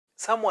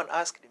Someone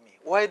asked me,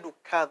 why do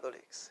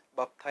Catholics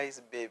baptize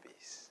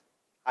babies?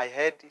 I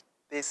had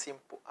this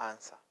simple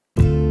answer.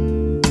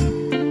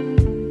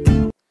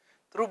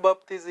 Through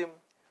baptism,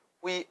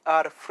 we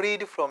are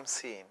freed from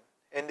sin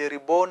and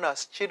reborn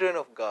as children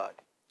of God.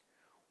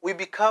 We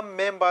become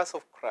members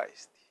of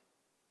Christ,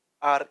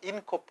 are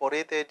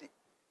incorporated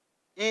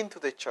into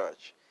the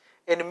church,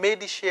 and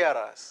made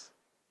sharers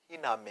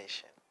in our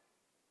mission.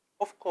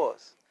 Of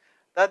course,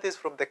 that is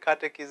from the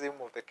Catechism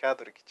of the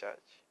Catholic Church.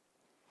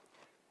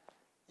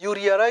 You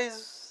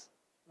realize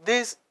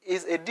this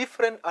is a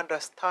different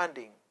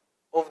understanding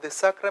of the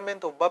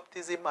sacrament of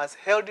baptism as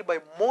held by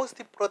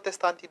most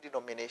Protestant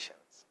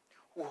denominations,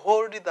 who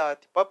hold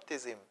that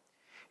baptism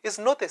is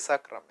not a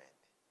sacrament,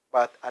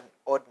 but an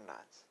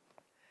ordinance.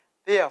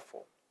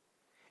 Therefore,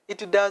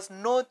 it does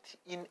not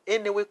in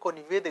any way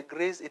convey the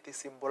grace it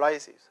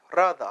symbolizes.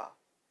 Rather,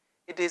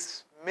 it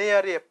is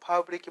merely a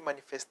public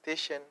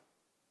manifestation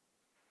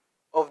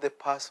of the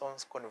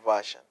person's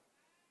conversion.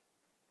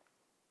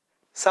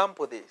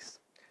 Sample this.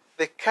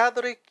 The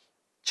Catholic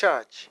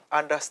Church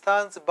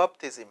understands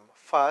baptism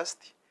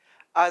first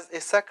as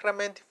a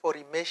sacrament for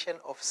remission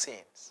of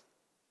sins,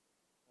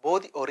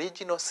 both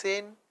original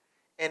sin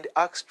and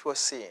actual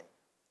sin.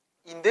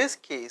 In this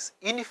case,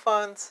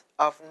 infants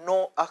have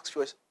no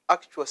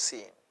actual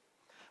sin,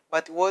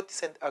 but what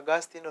St.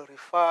 Augustine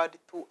referred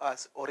to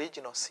as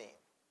original sin.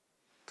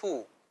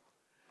 2.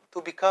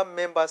 To become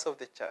members of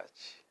the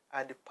church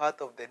and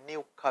part of the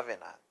new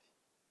covenant.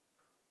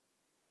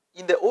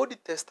 In the Old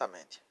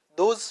Testament,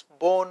 those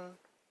born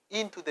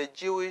into the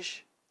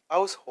Jewish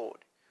household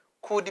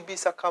could be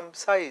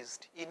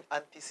circumcised in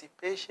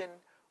anticipation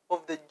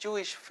of the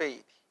Jewish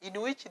faith in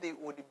which they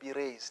would be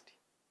raised.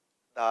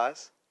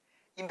 Thus,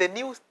 in the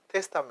New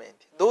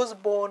Testament, those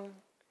born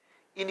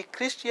in a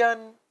Christian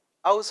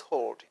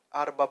household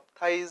are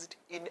baptized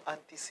in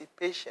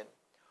anticipation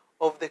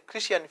of the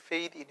Christian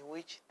faith in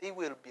which they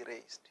will be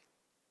raised.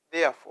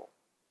 Therefore,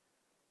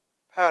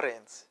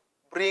 parents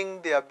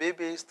bring their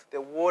babies to the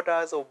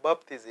waters of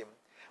baptism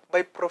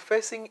by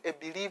professing a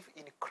belief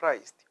in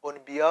Christ on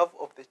behalf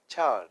of the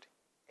child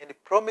and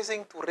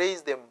promising to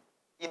raise them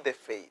in the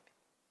faith.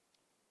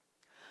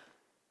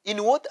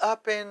 In what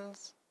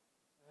happens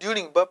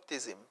during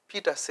baptism,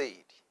 Peter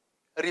said,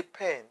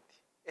 "Repent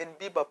and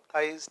be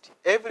baptized,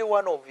 every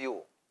one of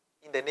you,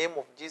 in the name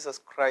of Jesus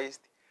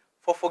Christ,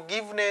 for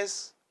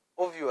forgiveness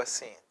of your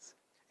sins,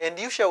 and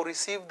you shall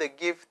receive the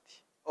gift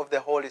of the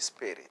Holy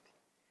Spirit."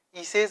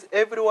 He says,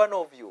 every one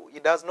of you. He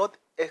does not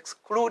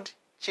exclude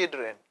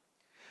children.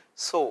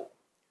 So,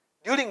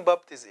 during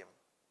baptism,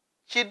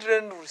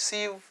 children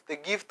receive the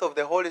gift of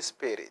the Holy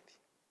Spirit.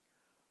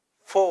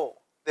 For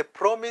the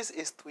promise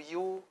is to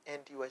you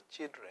and your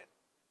children,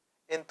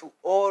 and to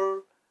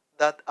all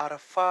that are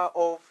far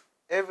off,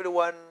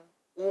 everyone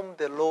whom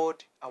the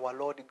Lord, our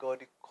Lord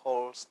God,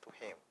 calls to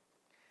him.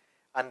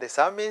 And the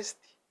psalmist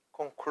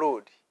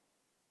concludes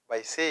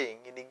by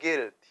saying, "In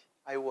guilt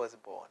I was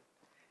born,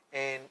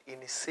 and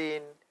in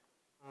sin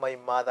my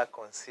mother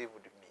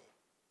conceived me."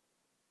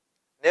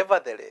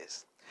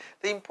 Nevertheless,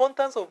 the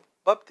importance of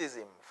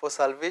baptism for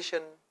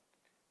salvation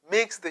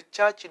makes the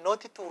church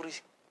not to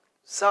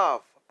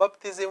reserve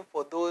baptism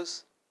for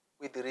those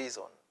with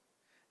reason.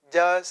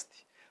 Just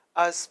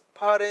as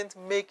parents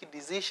make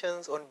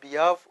decisions on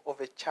behalf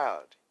of a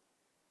child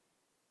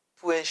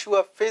to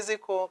ensure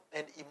physical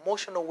and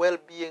emotional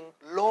well-being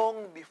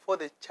long before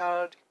the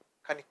child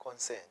can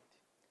consent,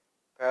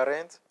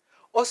 parents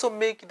also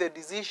make the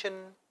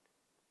decision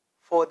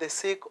for the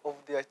sake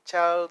of their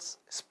child's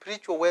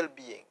spiritual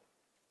well-being.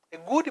 A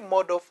good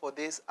model for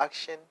this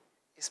action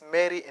is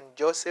Mary and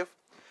Joseph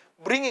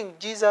bringing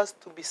Jesus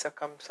to be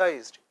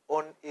circumcised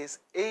on his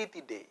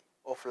 8th day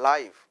of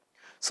life,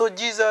 so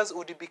Jesus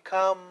would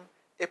become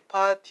a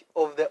part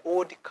of the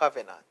old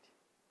covenant.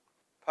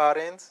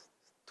 Parents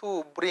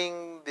too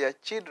bring their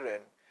children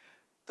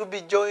to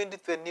be joined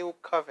to the new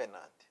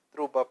covenant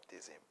through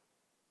baptism.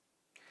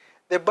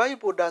 The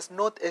Bible does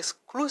not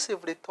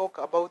exclusively talk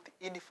about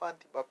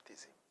infant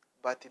baptism,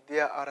 but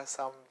there are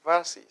some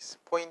verses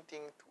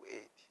pointing to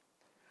it.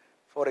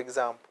 For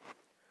example,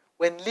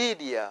 when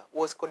Lydia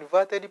was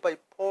converted by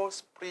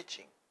Paul's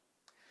preaching,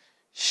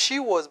 she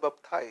was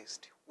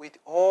baptized with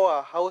all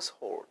her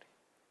household.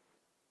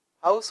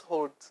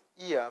 Household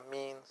here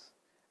means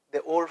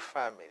the whole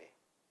family,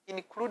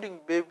 including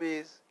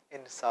babies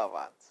and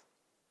servants.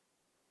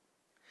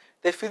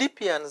 The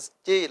Philippians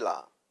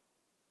jailer,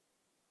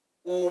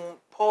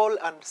 whom Paul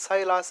and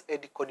Silas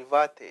had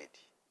converted,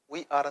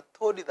 we are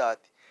told that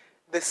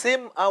the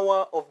same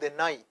hour of the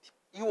night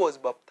he was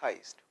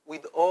baptized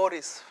with all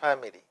his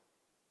family.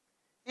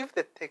 If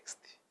the text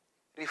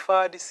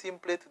referred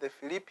simply to the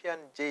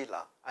Philippian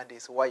jailer and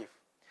his wife,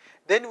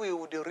 then we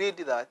would read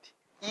that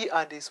he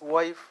and his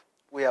wife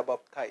were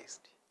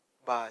baptized.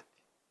 But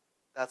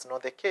that's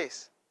not the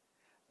case.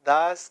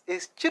 Thus,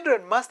 his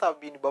children must have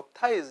been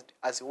baptized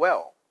as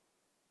well.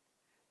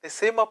 The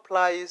same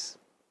applies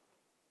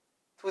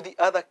to the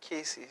other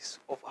cases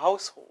of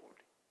household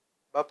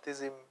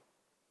baptism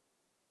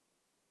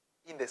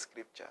in the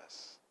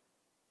scriptures.